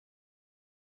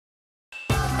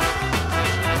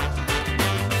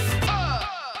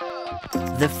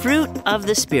The fruit of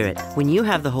the Spirit. When you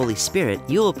have the Holy Spirit,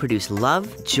 you will produce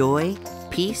love, joy,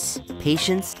 peace,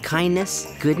 patience,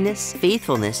 kindness, goodness,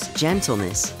 faithfulness,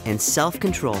 gentleness, and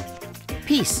self-control.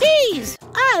 Peace. Peas!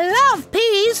 I love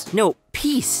peas! No,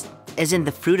 peace, as in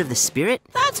the fruit of the Spirit?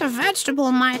 That's a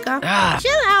vegetable, Micah.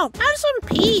 Chill out. Have some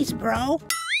peas, bro.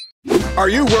 Are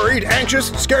you worried, anxious,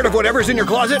 scared of whatever's in your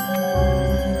closet?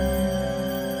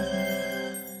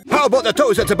 How about the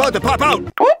toes that's about to pop out?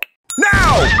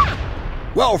 Now!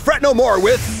 Well, fret no more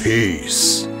with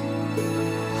peace.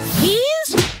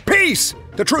 Peas? Peace!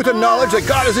 The truth and knowledge that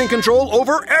God is in control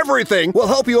over everything will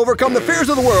help you overcome the fears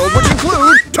of the world, which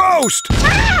include toast!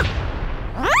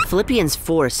 Philippians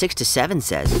 4:6-7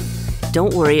 says,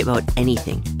 don't worry about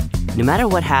anything. No matter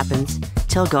what happens,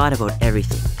 tell God about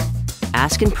everything.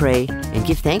 Ask and pray and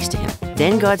give thanks to Him.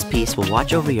 Then God's peace will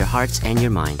watch over your hearts and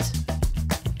your minds.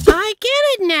 I get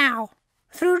it now.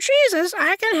 Through Jesus,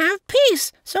 I can have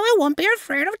peace, so I won't be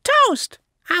afraid of toast.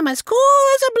 I'm as cool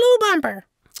as a blue bumper.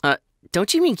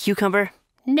 Don't you mean cucumber?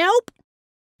 Nope.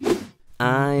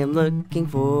 I am looking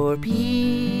for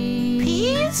peace.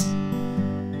 Peas?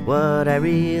 What I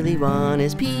really want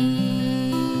is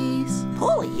peace.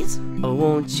 Pulleys? Oh,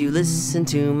 won't you listen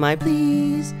to my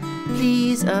pleas?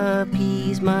 Please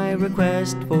appease my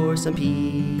request for some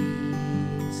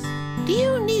peace. Do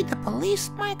you need the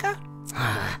police, Micah?